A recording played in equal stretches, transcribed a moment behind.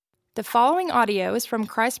The following audio is from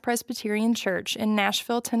Christ Presbyterian Church in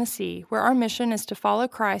Nashville, Tennessee, where our mission is to follow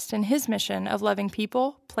Christ in his mission of loving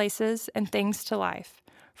people, places, and things to life.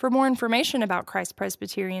 For more information about Christ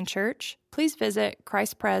Presbyterian Church, please visit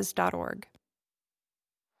christpres.org.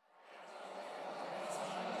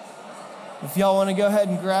 If y'all want to go ahead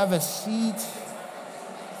and grab a seat.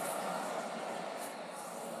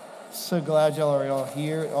 So glad y'all are all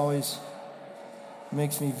here. It always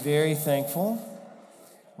makes me very thankful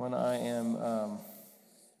when I am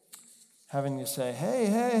having to say,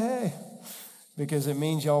 hey, because it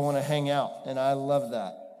means y'all want to hang out, and I love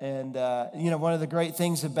that. And, one of the great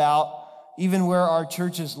things about even where our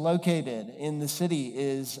church is located in the city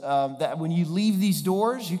is that when you leave these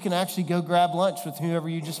doors, you can actually go grab lunch with whoever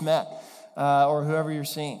you just met or whoever you're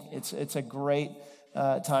seeing. It's a great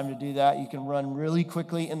time to do that. You can run really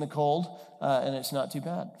quickly in the cold, and it's not too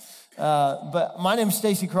bad. But my name is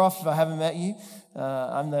Stacy Croft, if I haven't met you.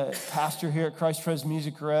 I'm the pastor here at Christ Pres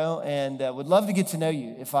Music Row, and would love to get to know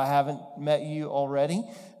you if I haven't met you already.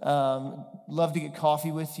 Love to get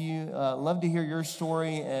coffee with you. Love to hear your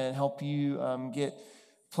story and help you get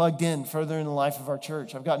plugged in further in the life of our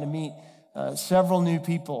church. I've gotten to meet several new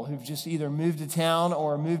people who've just either moved to town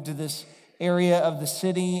or moved to this area of the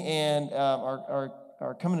city and are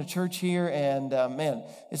coming to church here. And man,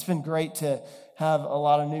 it's been great to have a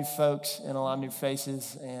lot of new folks and a lot of new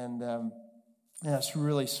faces, and yeah, it's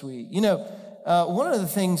really sweet. One of the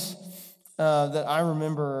things that I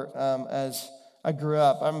remember as I grew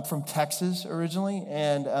up, I'm from Texas originally,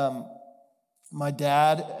 and my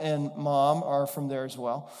dad and mom are from there as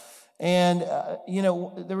well. And,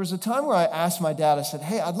 there was a time where I asked my dad, I said,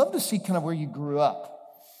 hey, I'd love to see kind of where you grew up.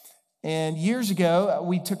 And years ago,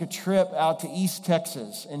 we took a trip out to East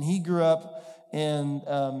Texas, and he grew up in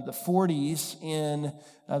the 40s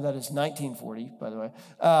that is 1940, by the way,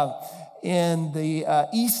 in the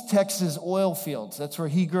East Texas oil fields. That's where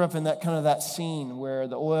he grew up, in that scene where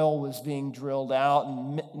the oil was being drilled out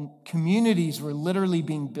and communities were literally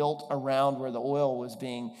being built around where the oil was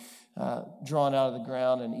being drawn out of the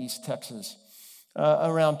ground in East Texas,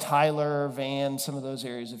 around Tyler, Van, some of those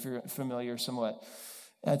areas, if you're familiar somewhat.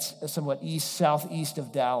 That's somewhat southeast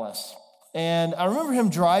of Dallas. And I remember him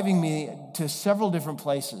driving me to several different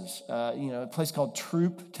places, a place called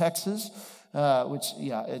Troup, Texas, which,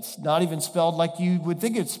 it's not even spelled like you would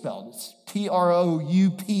think it's spelled. It's Troupe.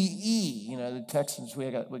 The Texans, we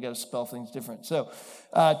got to spell things different. So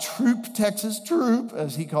Troup, Texas, Troup,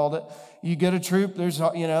 as he called it. You go to Troup, there's,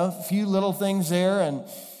 a few little things there. And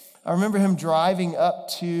I remember him driving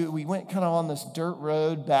we went kind of on this dirt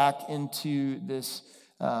road back into this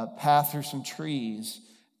path through some trees.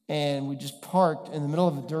 And we just parked in the middle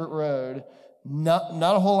of a dirt road, not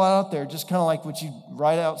a whole lot out there, just kind of like what you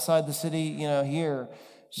right outside the city, here,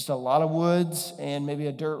 just a lot of woods and maybe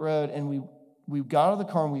a dirt road. And we got out of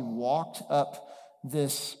the car and we walked up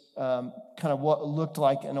this kind of what looked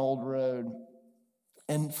like an old road.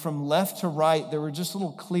 And from left to right, there were just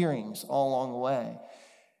little clearings all along the way.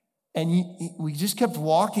 And we just kept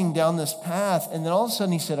walking down this path, and then all of a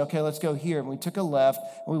sudden he said, okay, let's go here. And we took a left,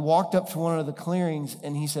 and we walked up to one of the clearings,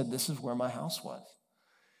 and he said, this is where my house was.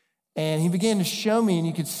 And he began to show me, and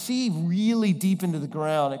you could see really deep into the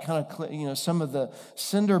ground, it kind of, some of the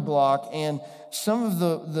cinder block and some of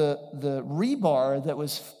the rebar that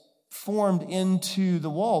was formed into the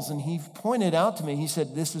walls. And he pointed out to me, he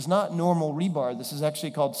said, this is not normal rebar. This is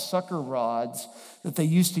actually called sucker rods that they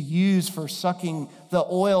used to use for sucking the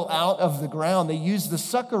oil out of the ground. They used the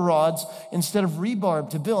sucker rods instead of rebar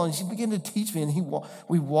to build. And he began to teach me, and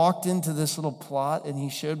we walked into this little plot, and he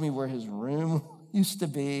showed me where his room used to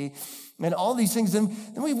be and all these things. Then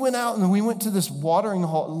we went out and we went to this watering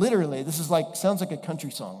hole. Literally, this is sounds like a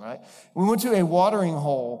country song, right? We went to a watering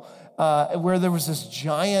hole where there was this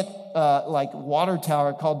giant water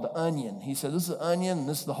tower called the Onion. He said, this is the Onion and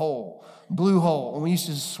this is the hole, blue hole. And we used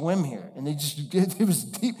to just swim here. And it was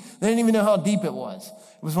deep. They didn't even know how deep it was.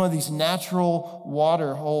 It was one of these natural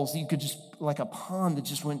water holes that you could just, like a pond that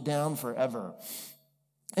just went down forever.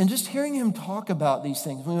 And just hearing him talk about these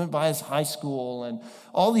things, we went by his high school and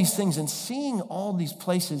all these things and seeing all these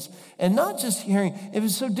places and not just hearing, it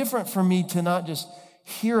was so different for me to not just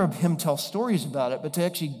hear of him tell stories about it, but to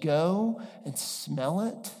actually go and smell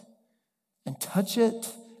it and touch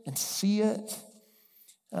it and see it.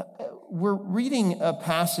 We're reading a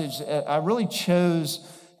passage that I really chose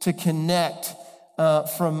to connect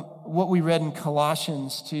from what we read in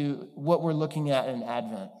Colossians to what we're looking at in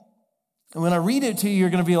Advent. And when I read it to you, you're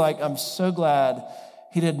going to be like, I'm so glad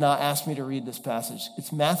he did not ask me to read this passage.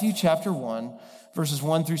 It's Matthew chapter 1, verses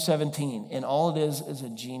 1 through 17. And all it is a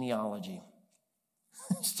genealogy.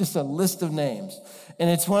 It's just a list of names. And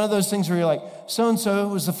it's one of those things where you're like, so-and-so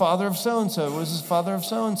was the father of so-and-so, was the father of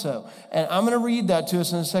so-and-so. And I'm going to read that to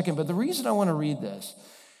us in a second. But the reason I want to read this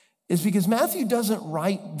is because Matthew doesn't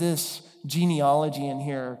write this genealogy in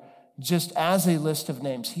here just as a list of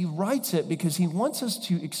names. He writes it because he wants us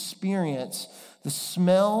to experience the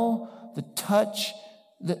smell, the touch,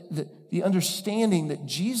 the understanding that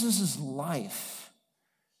Jesus' life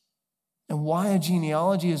and why a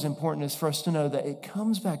genealogy is important is for us to know that it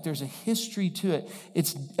comes back. There's a history to it.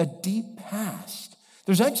 It's a deep past.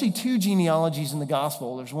 There's actually two genealogies in the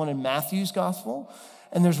gospel. There's one in Matthew's gospel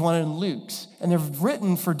and there's one in Luke's. And they're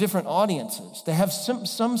written for different audiences. They have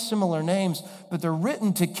some similar names, but they're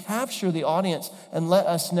written to capture the audience and let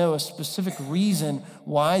us know a specific reason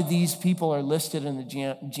why these people are listed in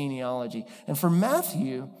the genealogy. And for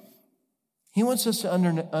Matthew, he wants us to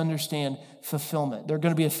understand fulfillment. There are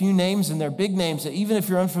going to be a few names, and they're big names that even if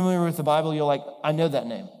you're unfamiliar with the Bible, you're like, I know that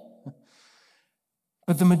name.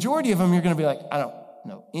 But the majority of them, you're going to be like, I don't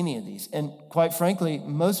know any of these. And quite frankly,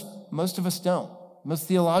 most of us don't. Most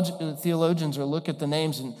theologians will look at the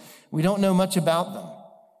names, and we don't know much about them.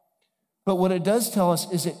 But what it does tell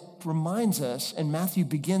us is it reminds us, and Matthew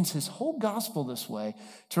begins his whole gospel this way,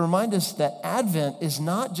 to remind us that Advent is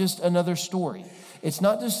not just another story. It's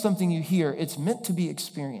not just something you hear. It's meant to be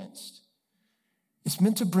experienced. It's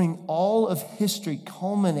meant to bring all of history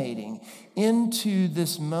culminating into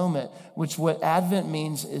this moment, which what Advent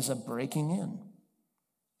means is a breaking in.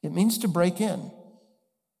 It means to break in.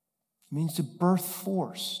 It means to birth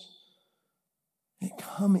forth. It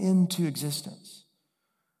come into existence.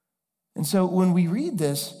 And so when we read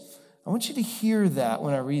this, I want you to hear that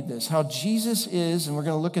when I read this, how Jesus is, and we're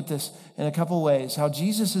going to look at this in a couple ways, how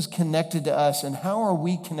Jesus is connected to us and how are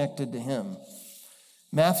we connected to him.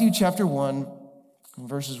 Matthew chapter 1,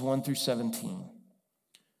 verses 1 through 17.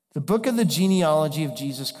 The book of the genealogy of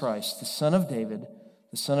Jesus Christ, the son of David,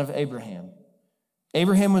 the son of Abraham.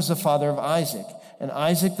 Abraham was the father of Isaac, and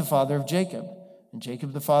Isaac the father of Jacob, and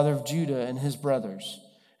Jacob the father of Judah and his brothers,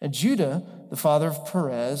 and Judah the father of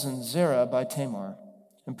Perez and Zerah by Tamar,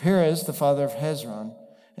 and Perez the father of Hezron,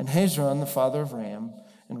 and Hezron the father of Ram,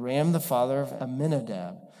 and Ram the father of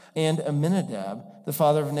Amminadab, and Amminadab the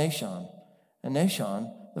father of Nahshon, and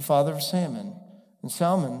Nahshon the father of Salmon, and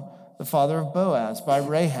Salmon the father of Boaz by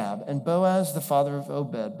Rahab, and Boaz the father of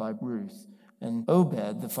Obed by Ruth, and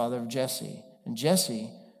Obed the father of Jesse, and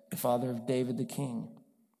Jesse the father of David the king.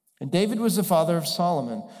 And David was the father of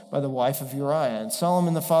Solomon by the wife of Uriah, and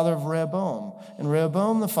Solomon the father of Rehoboam, and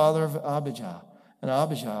Rehoboam the father of Abijah, and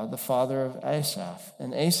Abijah the father of Asaph,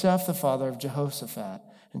 and Asaph the father of Jehoshaphat,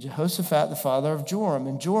 and Jehoshaphat the father of Joram,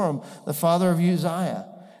 and Joram the father of Uzziah,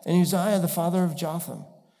 and Uzziah the father of Jotham,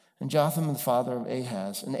 and Jotham the father of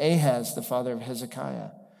Ahaz, and Ahaz the father of Hezekiah,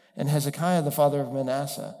 and Hezekiah the father of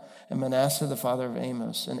Manasseh, and Manasseh the father of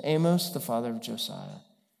Amos, and Amos the father of Josiah,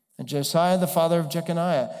 and Josiah the father of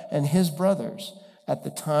Jeconiah and his brothers at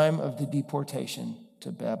the time of the deportation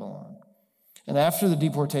to Babylon. And after the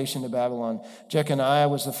deportation to Babylon, Jeconiah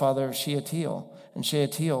was the father of Shealtiel, and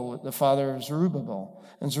Shealtiel the father of Zerubbabel,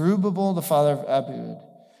 and Zerubbabel the father of Abud,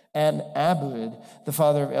 and Abud the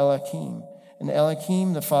father of Eliakim, and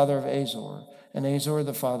Eliakim the father of Azor, and Azor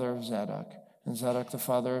the father of Zadok, and Zadok the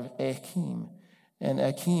father of Achim, and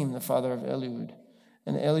Achim the father of Eliud,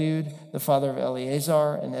 and Eliud the father of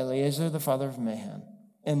Eleazar, and Eleazar the father of Mahan,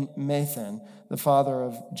 and Mathan the father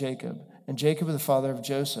of Jacob, and Jacob the father of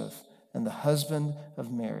Joseph, and the husband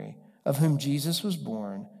of Mary, of whom Jesus was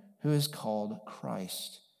born, who is called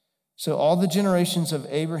Christ. So all the generations of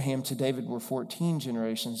Abraham to David were 14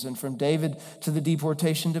 generations, and from David to the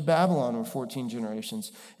deportation to Babylon were 14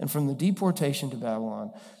 generations, and from the deportation to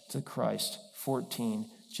Babylon to Christ, 14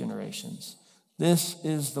 generations. This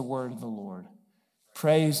is the word of the Lord.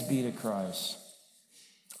 Praise be to Christ.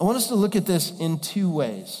 I want us to look at this in two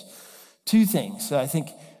ways, two things that I think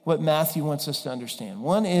what Matthew wants us to understand.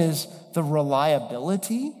 One is the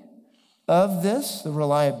reliability of this, the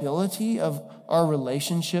reliability of our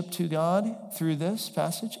relationship to God through this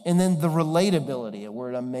passage, and then the relatability, a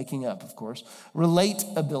word I'm making up, of course,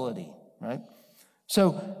 relatability, right?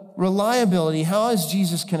 So reliability, how is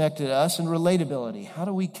Jesus connected to us? And relatability, how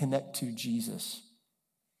do we connect to Jesus?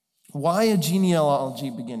 Why a genealogy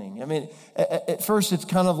beginning? I mean, at first it's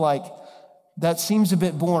kind of like, that seems a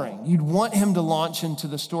bit boring. You'd want him to launch into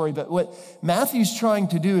the story, but what Matthew's trying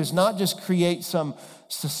to do is not just create some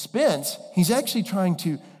suspense, he's actually trying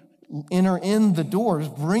to enter in the doors,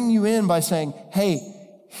 bring you in by saying, hey,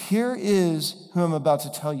 here is who I'm about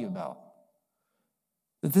to tell you about.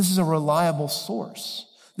 That this is a reliable source.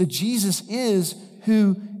 That Jesus is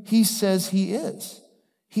who he says he is.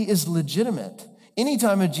 He is legitimate.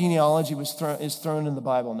 Anytime a genealogy is thrown in the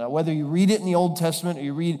Bible, now whether you read it in the Old Testament or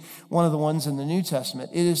you read one of the ones in the New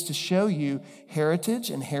Testament, it is to show you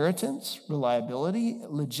heritage, inheritance, reliability,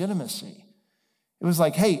 legitimacy. It was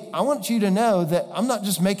like, hey, I want you to know that I'm not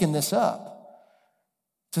just making this up.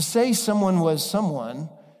 To say someone was someone,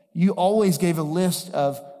 you always gave a list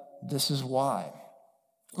of this is why.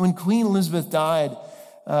 When Queen Elizabeth died,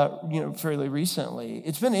 fairly recently,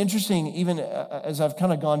 it's been interesting, even as I've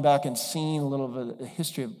kind of gone back and seen a little bit of the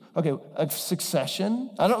history of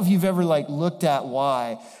succession. I don't know if you've ever looked at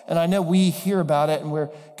why, and I know we hear about it and we're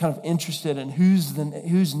kind of interested in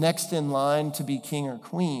who's next in line to be king or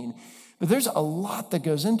queen, but there's a lot that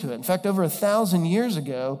goes into it. In fact, over 1,000 years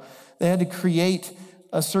ago, they had to create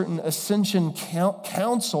a certain ascension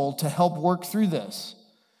council to help work through this.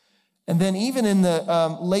 And then even in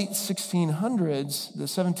the late 1600s, the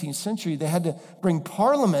 17th century, they had to bring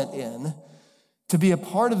Parliament in to be a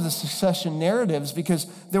part of the succession narratives because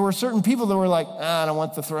there were certain people that were like, I don't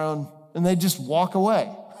want the throne, and they'd just walk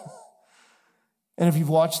away. And if you've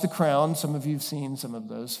watched The Crown, some of you have seen some of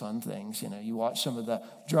those fun things. You watch some of the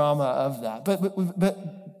drama of that. But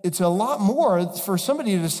it's a lot more for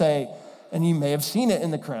somebody to say, and you may have seen it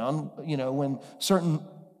in The Crown, when certain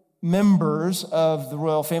members of the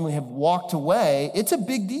royal family have walked away, it's a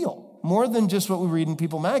big deal, more than just what we read in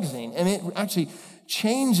People magazine. And it actually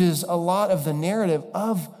changes a lot of the narrative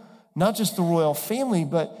of not just the royal family,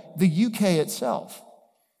 but the UK itself.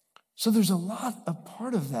 So there's a lot of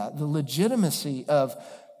part of that, the legitimacy of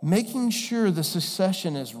making sure the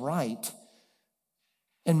succession is right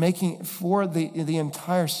and making for the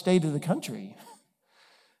entire state of the country.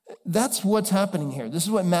 That's what's happening here. This is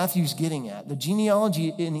what Matthew's getting at. The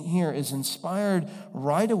genealogy in here is inspired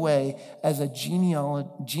right away as a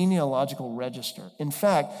genealogical register. In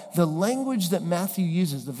fact, the language that Matthew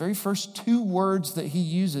uses, the very first two words that he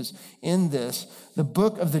uses in this, the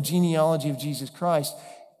book of the genealogy of Jesus Christ,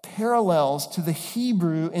 parallels to the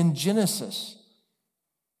Hebrew in Genesis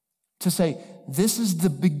to say, this is the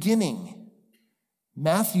beginning.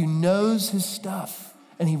 Matthew knows his stuff,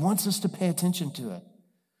 and he wants us to pay attention to it.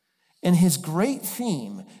 And his great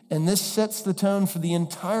theme, and this sets the tone for the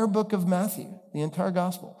entire book of Matthew, the entire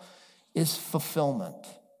gospel, is fulfillment.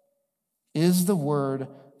 Is the word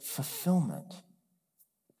fulfillment.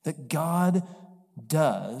 That God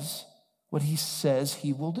does what he says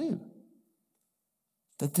he will do.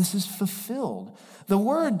 That this is fulfilled. The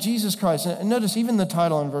word Jesus Christ, and notice even the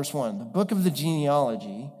title in verse 1, the book of the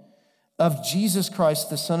genealogy of Jesus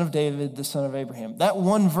Christ, the son of David, the son of Abraham. That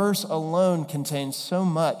one verse alone contains so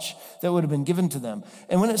much that would have been given to them.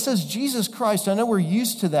 And when it says Jesus Christ, I know we're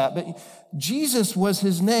used to that, but Jesus was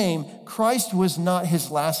his name. Christ was not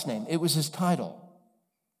his last name. It was his title.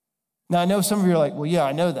 Now, I know some of you are like, well, yeah,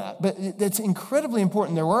 I know that. But it's incredibly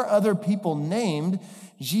important. There were other people named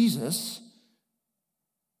Jesus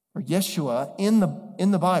or Yeshua in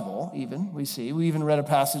the Bible, even, we see. We even read a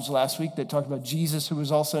passage last week that talked about Jesus, who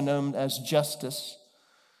was also known as Justus.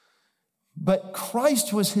 But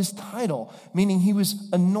Christ was his title, meaning he was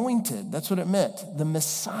anointed. That's what it meant, the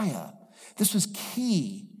Messiah. This was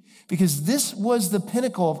key because this was the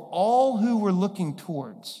pinnacle of all who were looking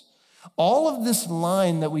towards. All of this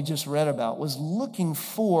line that we just read about was looking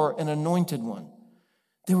for an anointed one.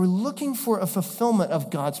 They were looking for a fulfillment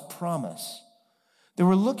of God's promise. They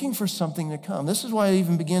were looking for something to come. This is why it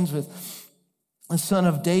even begins with the son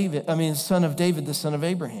of David, the son of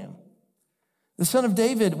Abraham. The son of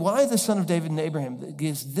David, why the son of David and Abraham?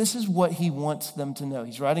 Because this is what he wants them to know.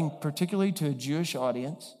 He's writing particularly to a Jewish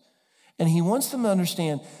audience, and he wants them to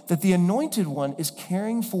understand that the anointed one is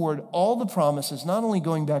carrying forward all the promises, not only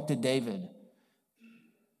going back to David,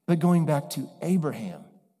 but going back to Abraham.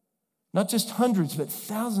 Not just hundreds, but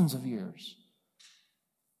thousands of years.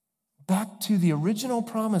 Back to the original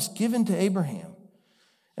promise given to Abraham.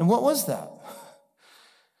 And what was that?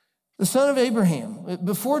 The son of Abraham.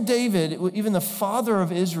 Before David, even the father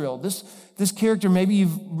of Israel, this character, maybe you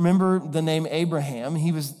remember the name Abraham.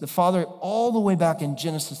 He was the father all the way back in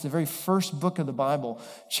Genesis, the very first book of the Bible,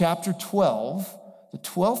 chapter 12, the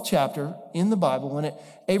 12th chapter in the Bible. When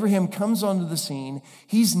Abraham comes onto the scene,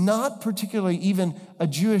 he's not particularly even a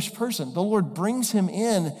Jewish person. The Lord brings him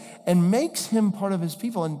in and makes him part of his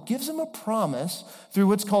people and gives him a promise through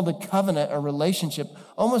what's called a covenant, a relationship,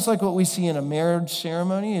 almost like what we see in a marriage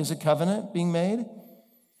ceremony is a covenant being made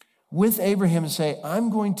with Abraham to say, I'm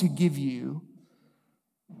going to give you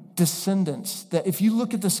descendants that if you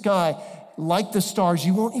look at the sky like the stars,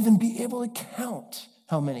 you won't even be able to count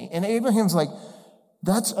how many. And Abraham's like,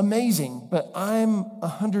 that's amazing, but I'm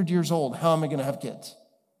 100 years old. How am I going to have kids?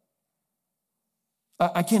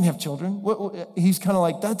 I can't have children. He's kind of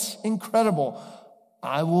like, that's incredible.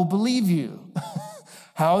 I will believe you.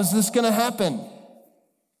 How is this going to happen?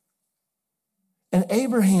 And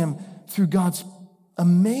Abraham, through God's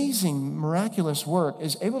amazing, miraculous work,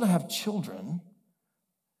 is able to have children.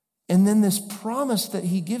 And then this promise that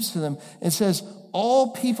he gives to them, it says,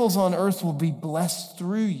 all peoples on earth will be blessed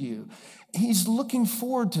through you. He's looking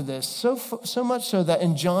forward to this, so much so that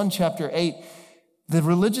in John chapter 8, the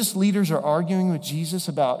religious leaders are arguing with Jesus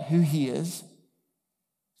about who he is.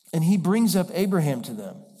 And he brings up Abraham to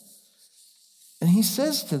them. And he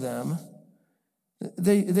says to them,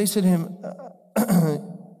 they said to him,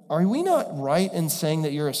 are we not right in saying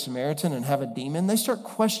that you're a Samaritan and have a demon? They start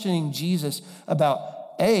questioning Jesus about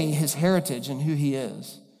A, his heritage and who he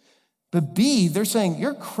is. But B, they're saying,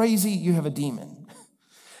 you're crazy, you have a demon.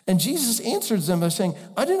 And Jesus answers them by saying,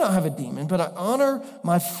 I do not have a demon, but I honor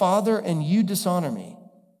my Father and you dishonor me.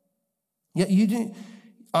 Yet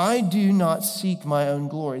I do not seek my own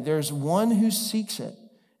glory. There's one who seeks it,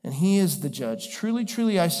 and he is the judge. Truly,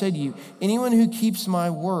 truly, I say to you, anyone who keeps my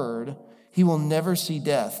word, he will never see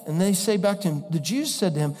death. And they say back to him, the Jews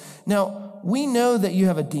said to him, now we know that you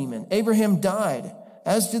have a demon. Abraham died,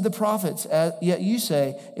 as did the prophets. Yet you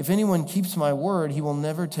say, if anyone keeps my word, he will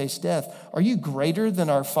never taste death. Are you greater than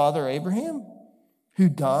our father Abraham, who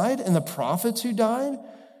died, and the prophets who died?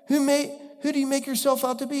 Who do you make yourself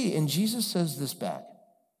out to be? And Jesus says this back.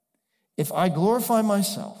 If I glorify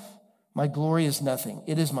myself, my glory is nothing.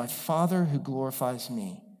 It is my Father who glorifies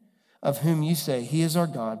me, of whom you say he is our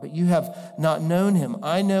God, but you have not known him.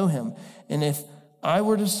 I know him. And if I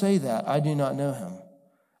were to say that I do not know him,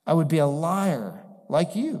 I would be a liar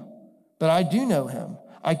like you, but I do know him.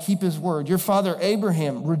 I keep his word. Your father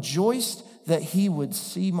Abraham rejoiced that he would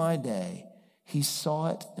see my day. He saw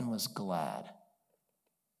it and was glad.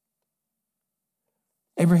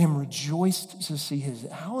 Abraham rejoiced to see his,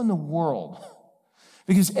 how in the world?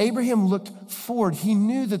 Because Abraham looked forward. He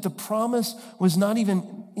knew that the promise was not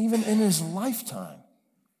even in his lifetime,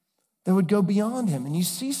 that would go beyond him. And you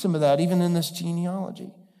see some of that even in this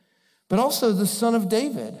genealogy. But also the son of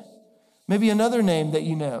David, maybe another name that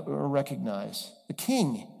you know or recognize, the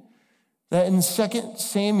king. That in 2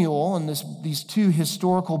 Samuel, and these two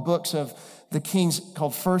historical books of the kings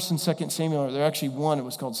called 1 and 2 Samuel, or they're actually one, it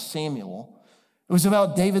was called Samuel. It was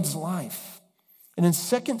about David's life. And in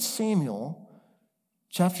 2 Samuel,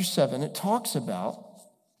 chapter 7, it talks about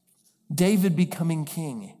David becoming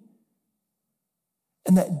king.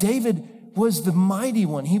 And that David was the mighty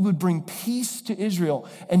one. He would bring peace to Israel.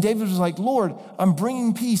 And David was like, Lord, I'm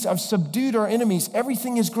bringing peace. I've subdued our enemies.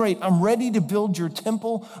 Everything is great. I'm ready to build your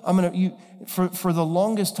temple. For the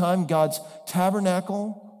longest time, God's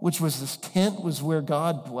tabernacle, which was this tent, was where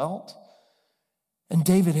God dwelt. And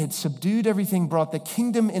David had subdued everything, brought the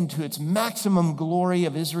kingdom into its maximum glory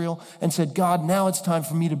of Israel, and said, God, now it's time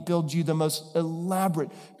for me to build you the most elaborate,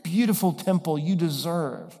 beautiful temple you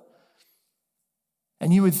deserve.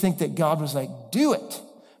 And you would think that God was like, do it,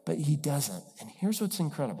 but he doesn't. And here's what's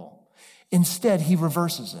incredible. Instead, he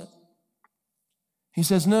reverses it. He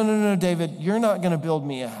says, no, David, you're not going to build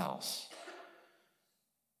me a house.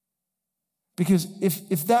 Because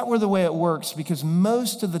if that were the way it works, because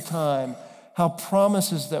most of the time, how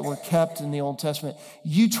promises that were kept in the Old Testament,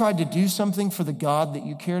 you tried to do something for the God that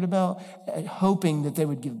you cared about, hoping that they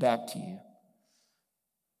would give back to you.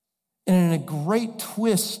 And in a great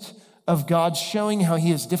twist of God showing how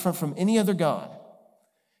he is different from any other God,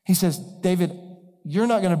 he says, David, you're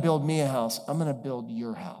not going to build me a house. I'm going to build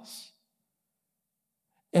your house.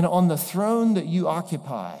 And on the throne that you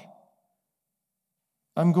occupy,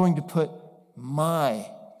 I'm going to put my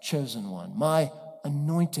chosen one, my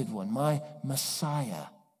anointed one, my Messiah,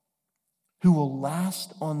 who will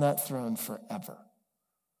last on that throne forever.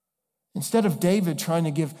 Instead of David trying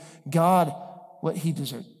to give God what he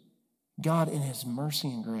deserved, God in his mercy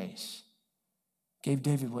and grace gave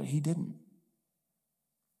David what he didn't.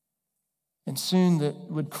 And soon that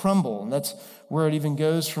would crumble, and that's where it even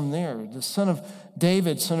goes from there. The son of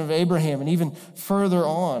David, son of Abraham, and even further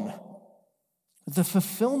on, the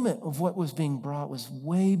fulfillment of what was being brought was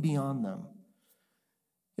way beyond them.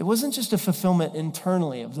 It wasn't just a fulfillment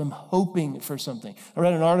internally of them hoping for something. I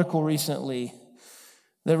read an article recently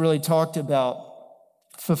that really talked about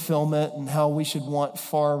fulfillment and how we should want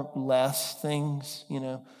far less things,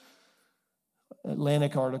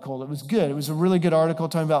 Atlantic article. It was good. It was a really good article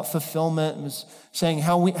talking about fulfillment. It was saying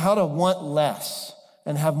how to want less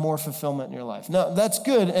and have more fulfillment in your life. Now, that's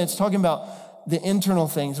good, and it's talking about the internal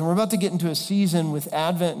things. And we're about to get into a season with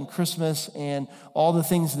Advent and Christmas and all the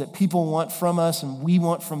things that people want from us and we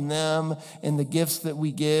want from them and the gifts that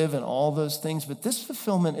we give and all those things. But this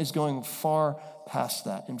fulfillment is going far past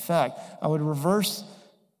that. In fact, I would reverse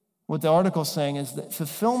What the article is saying is that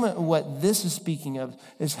fulfillment of what this is speaking of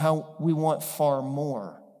is how we want far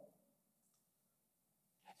more.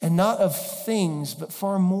 And not of things, but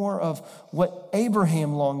far more of what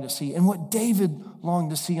Abraham longed to see and what David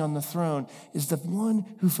longed to see on the throne is the one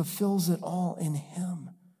who fulfills it all in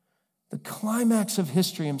him. The climax of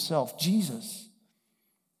history himself, Jesus.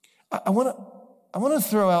 I want to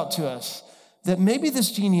throw out to us that maybe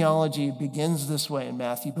this genealogy begins this way in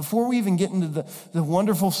Matthew. Before we even get into the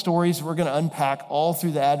wonderful stories we're going to unpack all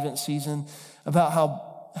through the Advent season about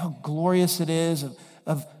how glorious it is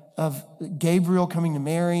of Gabriel coming to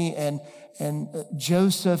Mary and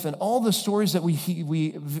Joseph and all the stories that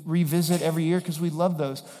we revisit every year because we love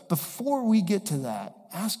those. Before we get to that,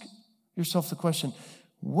 ask yourself the question,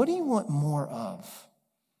 what do you want more of?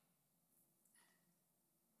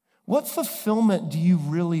 What fulfillment do you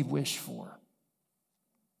really wish for?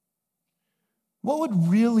 What would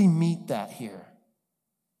really meet that here?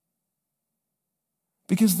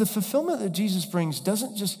 Because the fulfillment that Jesus brings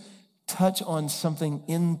doesn't just touch on something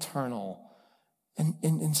internal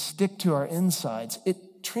and stick to our insides.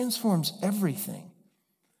 It transforms everything.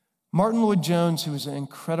 Martin Lloyd-Jones, who was an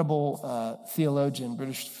incredible theologian,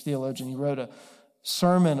 British theologian, he wrote a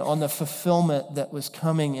sermon on the fulfillment that was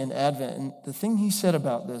coming in Advent. And the thing he said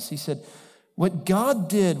about this, he said, what God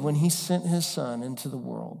did when he sent his son into the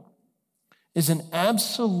world is an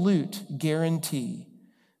absolute guarantee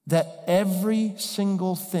that every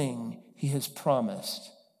single thing he has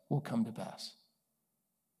promised will come to pass.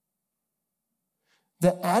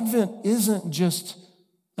 That Advent isn't just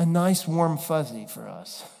a nice warm fuzzy for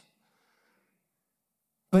us.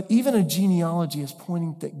 But even a genealogy is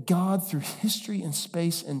pointing that God, through history and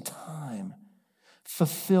space and time,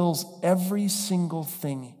 fulfills every single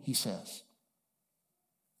thing he says.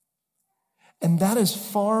 And that is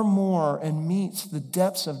far more and meets the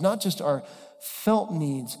depths of not just our felt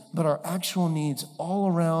needs, but our actual needs all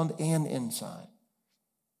around and inside.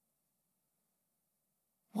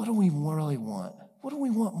 What do we really want? What do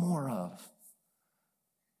we want more of?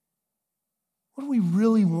 What do we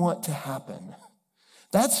really want to happen?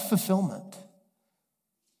 That's fulfillment.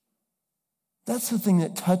 That's the thing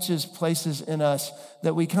that touches places in us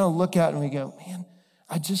that we kind of look at and we go, man,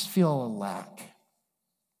 I just feel a lack.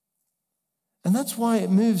 And that's why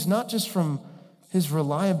it moves not just from his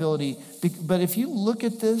reliability, but if you look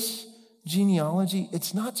at this genealogy,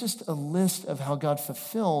 it's not just a list of how God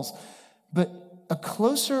fulfills, but a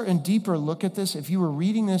closer and deeper look at this. If you were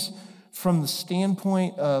reading this from the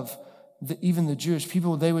standpoint of even the Jewish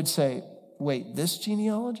people, they would say, wait, this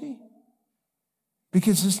genealogy?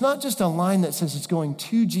 Because it's not just a line that says it's going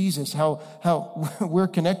to Jesus, how we're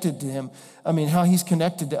connected to him. I mean, how he's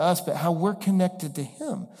connected to us, but how we're connected to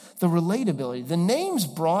him. The relatability. The names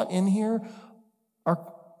brought in here are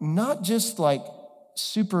not just like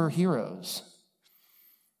superheroes.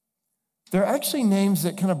 They're actually names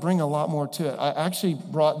that kind of bring a lot more to it. I actually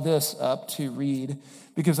brought this up to read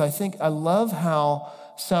because I love how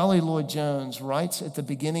Sally Lloyd-Jones writes at the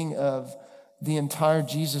beginning of the entire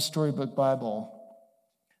Jesus Storybook Bible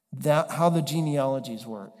how the genealogies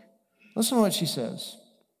work. Listen to what she says.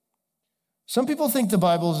 Some people think the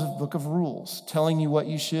Bible is a book of rules, telling you what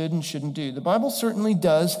you should and shouldn't do. The Bible certainly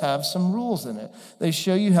does have some rules in it. They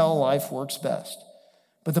show you how life works best.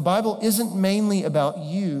 But the Bible isn't mainly about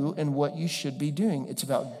you and what you should be doing. It's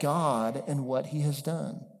about God and what he has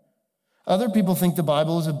done. Other people think the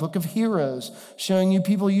Bible is a book of heroes, showing you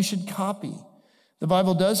people you should copy. The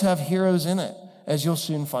Bible does have heroes in it, as you'll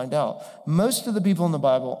soon find out. Most of the people in the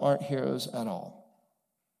Bible aren't heroes at all.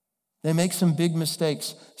 They make some big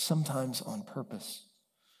mistakes, sometimes on purpose.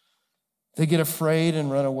 They get afraid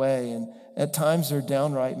and run away, and at times they're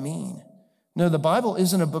downright mean. No, the Bible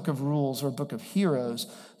isn't a book of rules or a book of heroes.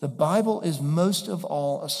 The Bible is most of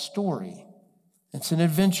all a story. It's an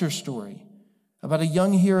adventure story about a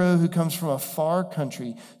young hero who comes from a far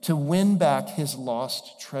country to win back his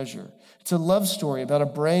lost treasure. It's a love story about a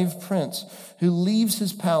brave prince who leaves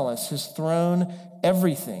his palace, his throne,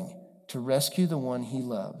 everything to rescue the one he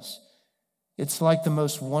loves. It's like the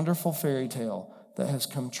most wonderful fairy tale that has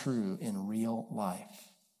come true in real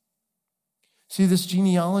life. See, this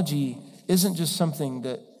genealogy isn't just something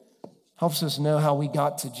that helps us know how we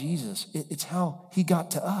got to Jesus. It's how he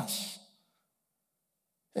got to us.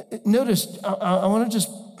 Notice, I want to just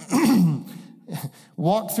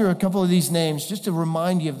walk through a couple of these names just to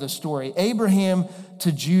remind you of the story. Abraham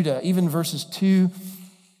to Judah, even verses 2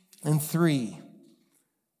 and 3.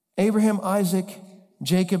 Abraham, Isaac,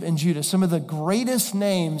 Jacob, and Judah, some of the greatest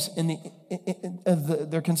names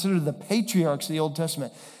they're considered the patriarchs of the Old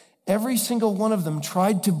Testament. Every single one of them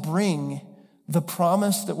tried to bring the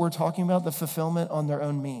promise that we're talking about, the fulfillment, on their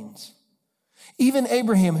own means. Even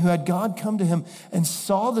Abraham, who had God come to him and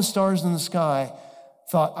saw the stars in the sky,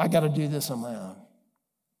 thought, I got to do this on my own.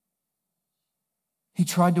 He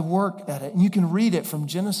tried to work at it, and you can read it from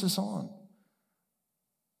Genesis on.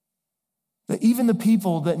 That even the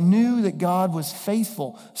people that knew that God was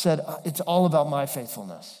faithful said, it's all about my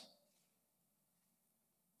faithfulness.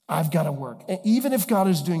 I've got to work. And even if God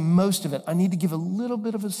is doing most of it, I need to give a little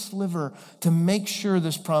bit of a sliver to make sure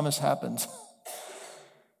this promise happens.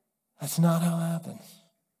 That's not how it happens.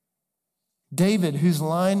 David, whose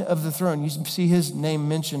line of the throne, you see his name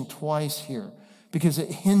mentioned twice here because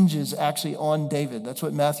it hinges actually on David. That's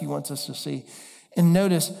what Matthew wants us to see. And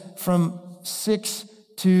notice from 6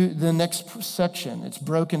 to the next section, it's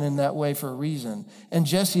broken in that way for a reason. And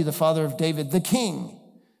Jesse, the father of David, the king.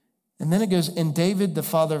 And then it goes, and David, the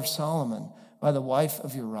father of Solomon, by the wife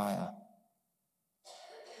of Uriah.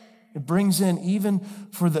 It brings in, even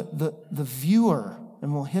for the viewer,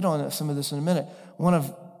 and we'll hit on some of this in a minute, one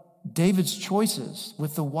of David's choices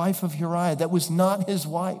with the wife of Uriah that was not his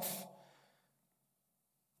wife,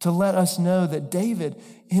 to let us know that David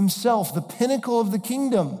himself, the pinnacle of the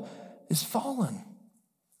kingdom, is fallen.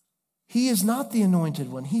 He is not the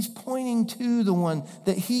anointed one. He's pointing to the one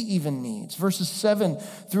that he even needs. Verses 7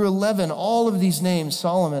 through 11, all of these names,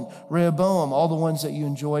 Solomon, Rehoboam, all the ones that you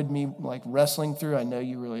enjoyed me like wrestling through. I know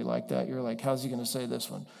you really like that. You're like, how's he going to say this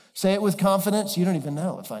one? Say it with confidence. You don't even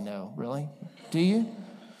know if I know, really. Do you?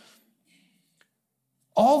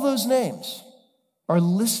 All those names are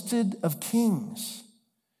listed of kings,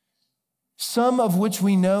 some of which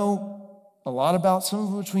we know a lot about, some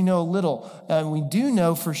of which we know a little. And we do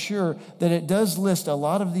know for sure that it does list a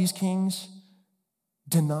lot of these kings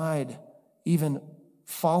denied even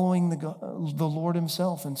following the Lord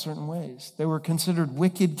himself in certain ways. They were considered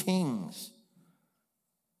wicked kings.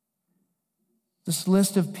 This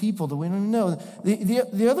list of people that we don't even know.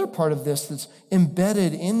 The other part of this that's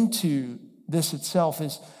embedded into this itself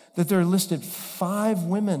is that there are listed 5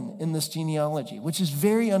 women in this genealogy, which is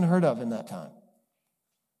very unheard of in that time.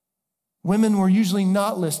 Women were usually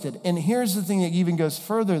not listed. And here's the thing that even goes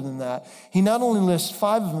further than that. He not only lists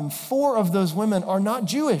 5 of them, 4 of those women are not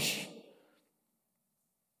Jewish.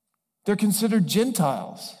 They're considered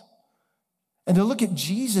Gentiles. And to look at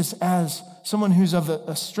Jesus as someone who's of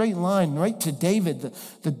a straight line right to David,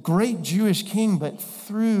 the great Jewish king, but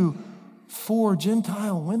through 4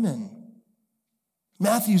 Gentile women.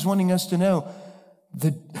 Matthew's wanting us to know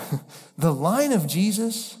the line of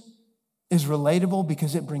Jesus is relatable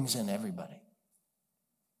because it brings in everybody.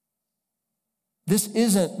 This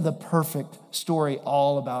isn't the perfect story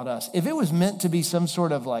all about us. If it was meant to be some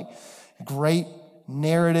sort of like great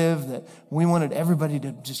narrative that we wanted everybody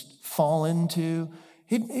to just fall into,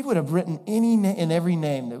 he would have written any and every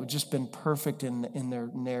name that would just been perfect in their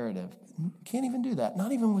narrative. Can't even do that.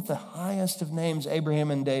 Not even with the highest of names,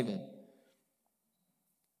 Abraham and David.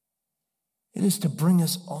 It is to bring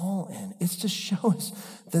us all in. It's to show us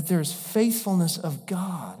that there's faithfulness of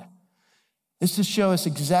God. It's to show us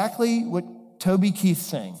exactly what Toby Keith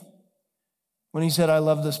sang when he said, I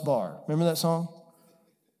love this bar. Remember that song?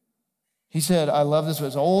 He said, I love this.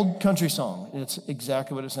 It's an old country song. It's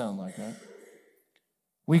exactly what it sounded like, right?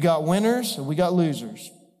 We got winners and we got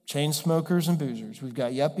losers, chain smokers and boozers. We've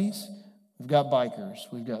got yuppies. We've got bikers.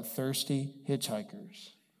 We've got thirsty hitchhikers.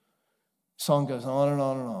 Song goes on and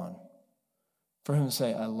on and on. For him to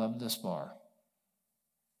say, I love this bar.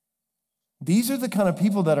 These are the kind of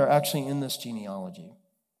people that are actually in this genealogy.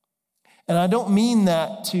 And I don't mean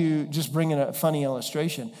that to just bring in a funny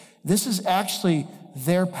illustration. This is actually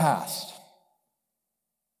their past.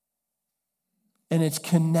 And it's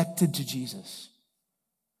connected to Jesus.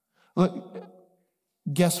 Look,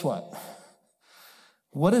 guess what?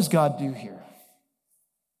 What does God do here?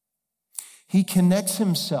 He connects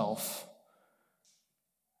himself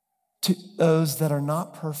to those that are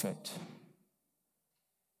not perfect.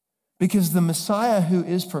 Because the Messiah who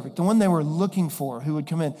is perfect, the one they were looking for who would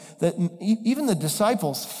come in, that even the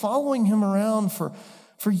disciples following him around for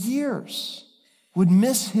years would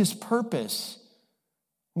miss his purpose,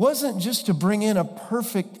 wasn't just to bring in a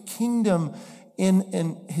perfect kingdom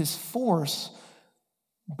in his force,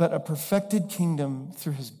 but a perfected kingdom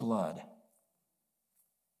through his blood,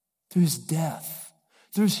 through his death,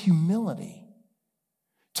 through his humility.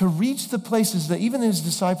 To reach the places that even his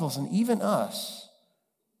disciples and even us,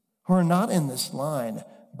 who are not in this line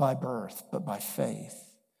by birth, but by faith,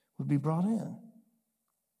 would be brought in.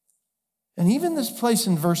 And even this place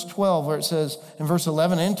in verse 12, where it says, in verse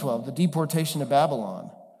 11 and 12, the deportation to Babylon,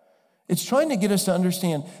 It's trying to get us to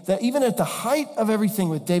understand that even at the height of everything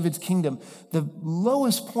with David's kingdom, the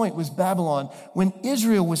lowest point was Babylon. When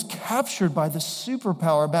Israel was captured by the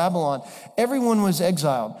superpower Babylon, everyone was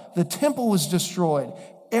exiled. The temple was destroyed.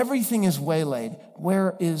 Everything is waylaid.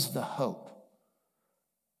 Where is the hope?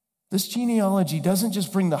 This genealogy doesn't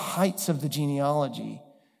just bring the heights of the genealogy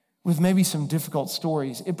with maybe some difficult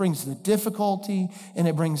stories. It brings the difficulty and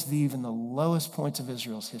it brings even the lowest points of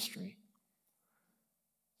Israel's history.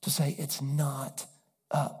 To say it's not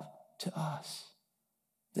up to us.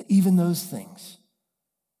 That even those things,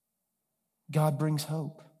 God brings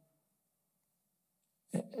hope.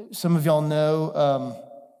 Some of y'all know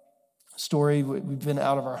story. We've been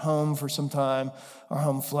out of our home for some time. Our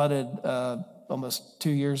home flooded almost 2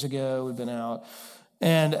 years ago. We've been out.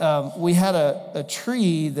 And we had a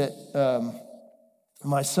tree that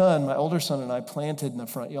my older son and I planted in the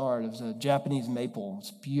front yard. It was a Japanese maple. It's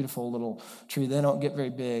a beautiful little tree. They don't get very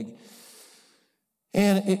big.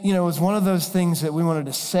 And it was one of those things that we wanted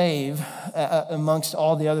to save amongst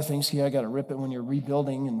all the other things. I got to rip it when you're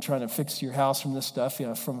rebuilding and trying to fix your house from this stuff,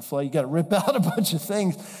 from a flood. You got to rip out a bunch of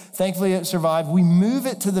things. Thankfully, it survived. We move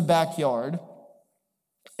it to the backyard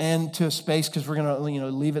and to a space because we're going to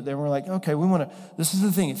leave it there. We're like, okay, this is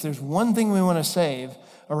the thing. If there's one thing we want to save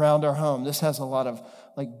around our home, this has a lot of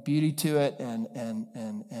beauty to it and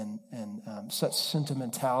such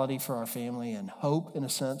sentimentality for our family and hope in a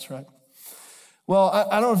sense, right? Well,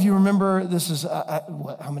 I don't know if you remember, this is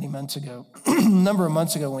how many months ago? A number of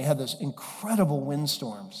months ago when we had those incredible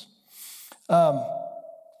windstorms.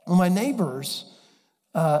 My neighbors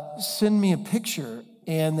send me a picture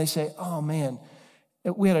and they say, oh man,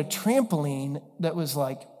 we had a trampoline that was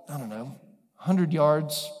 100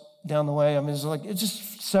 yards down the way. I mean, it's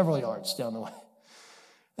just several yards down the way.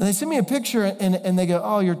 And they send me a picture and they go,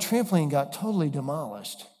 oh, your trampoline got totally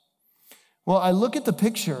demolished. Well, I look at the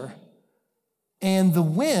picture and the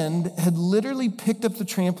wind had literally picked up the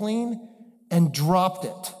trampoline and dropped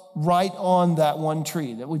it right on that one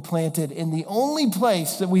tree that we planted in the only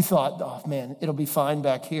place that we thought, oh man, it'll be fine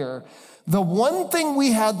back here. The one thing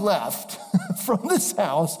we had left from this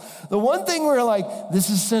house, the one thing we were like, this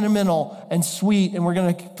is sentimental and sweet and we're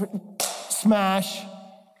going to smash.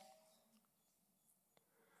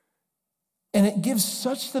 And it gives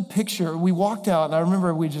such the picture. We walked out and I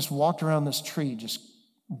remember we just walked around this tree, just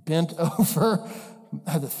bent over,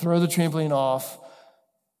 had to throw the trampoline off.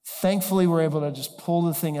 Thankfully, we're able to just pull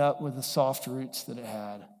the thing up with the soft roots that it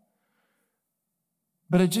had.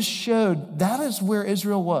 But it just showed that is where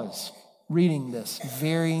Israel was reading this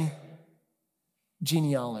very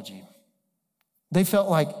genealogy. They felt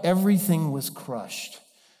like everything was crushed.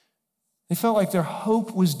 They felt like their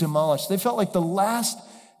hope was demolished. They felt like the last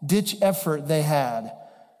ditch effort they had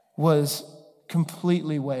was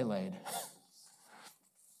completely waylaid.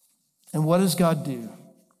 And what does God do?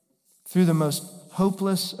 Through the most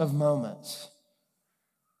hopeless of moments,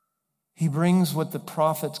 he brings what the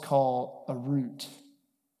prophets call a root,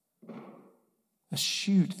 a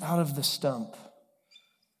shoot out of the stump,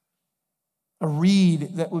 a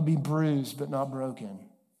reed that would be bruised but not broken.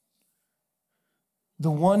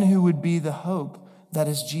 The one who would be the hope that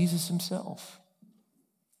is Jesus himself.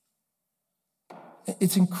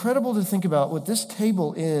 It's incredible to think about what this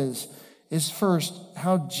table is first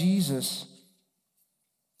how Jesus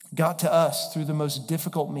got to us through the most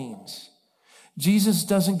difficult means. Jesus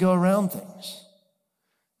doesn't go around things.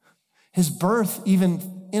 His birth,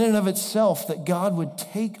 even in and of itself, that God would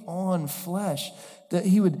take on flesh, that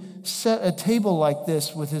he would set a table like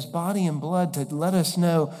this with his body and blood to let us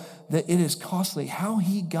know that it is costly. How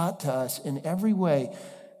he got to us in every way,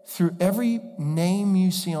 through every name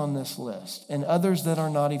you see on this list and others that are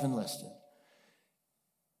not even listed.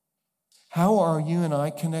 How are you and I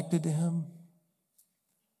connected to him?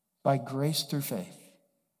 By grace through faith.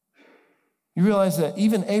 You realize that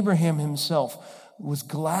even Abraham himself was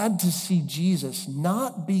glad to see Jesus,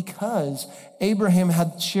 not because Abraham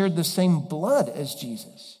had shared the same blood as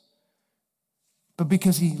Jesus, but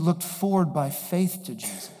because he looked forward by faith to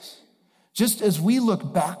Jesus. Just as we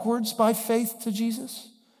look backwards by faith to Jesus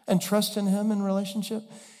and trust in him in relationship,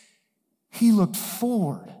 he looked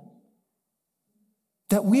forward.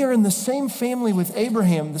 That we are in the same family with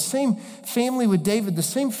Abraham, the same family with David, the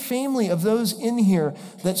same family of those in here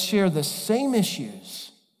that share the same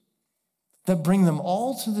issues, that bring them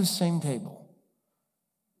all to the same table.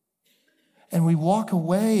 And we walk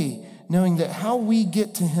away knowing that how we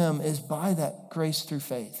get to him is by that grace through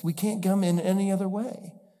faith. We can't come in any other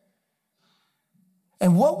way.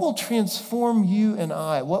 And what will transform you and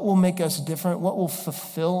I, what will make us different, what will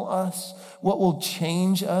fulfill us, what will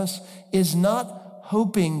change us is not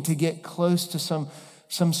hoping to get close to some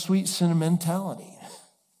some sweet sentimentality.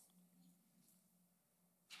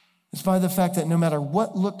 It's by the fact that no matter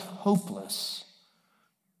what looked hopeless,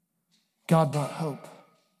 God brought hope.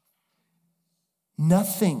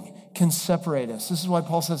 Nothing can separate us. This is why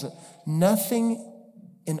Paul says it. Nothing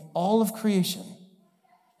in all of creation,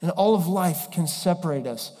 in all of life, can separate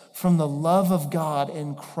us from the love of God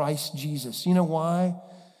in Christ Jesus. You know why?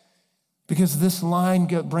 Because this line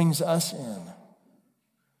brings us in.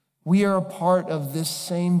 We are a part of this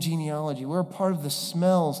same genealogy. We're a part of the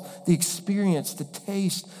smells, the experience, the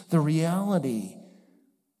taste, the reality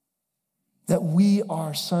that we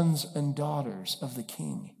are sons and daughters of the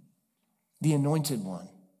King, the Anointed One.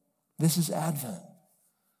 This is Advent.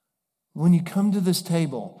 When you come to this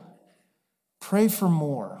table, pray for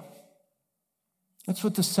more. That's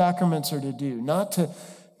what the sacraments are to do, not to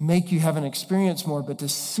make you have an experience more, but to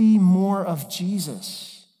see more of Jesus.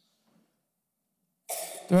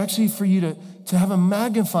 They're actually for you to have a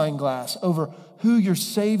magnifying glass over who your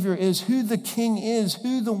Savior is, who the King is,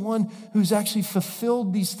 who the one who's actually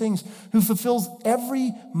fulfilled these things, who fulfills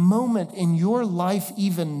every moment in your life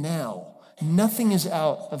even now. Nothing is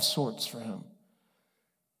out of sorts for him,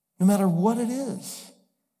 no matter what it is.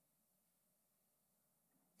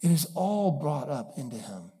 It is all brought up into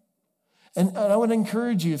him. And I would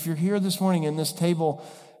encourage you, if you're here this morning and this table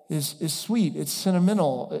is sweet, it's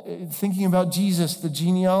sentimental, thinking about Jesus, the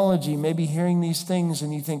genealogy, maybe hearing these things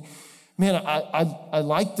and you think, man, I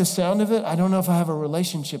like the sound of it. I don't know if I have a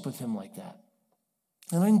relationship with him like that.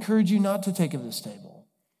 And I encourage you not to take of this table.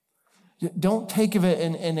 Don't take of it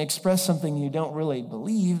and express something you don't really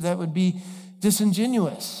believe. That would be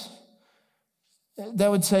disingenuous.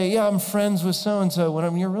 That would say, yeah, I'm friends with so-and-so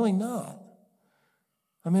when you're really not.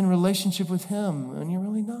 I'm in relationship with him and you're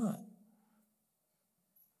really not.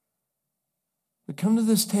 But come to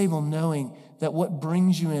this table knowing that what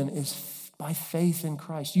brings you in is by faith in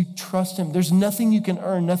Christ. You trust him. There's nothing you can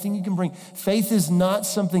earn, nothing you can bring. Faith is not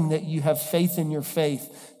something that you have faith in your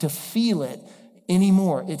faith to feel it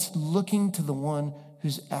anymore. It's looking to the one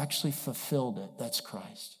who's actually fulfilled it. That's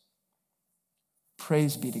Christ.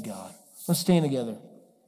 Praise be to God. Let's stand together.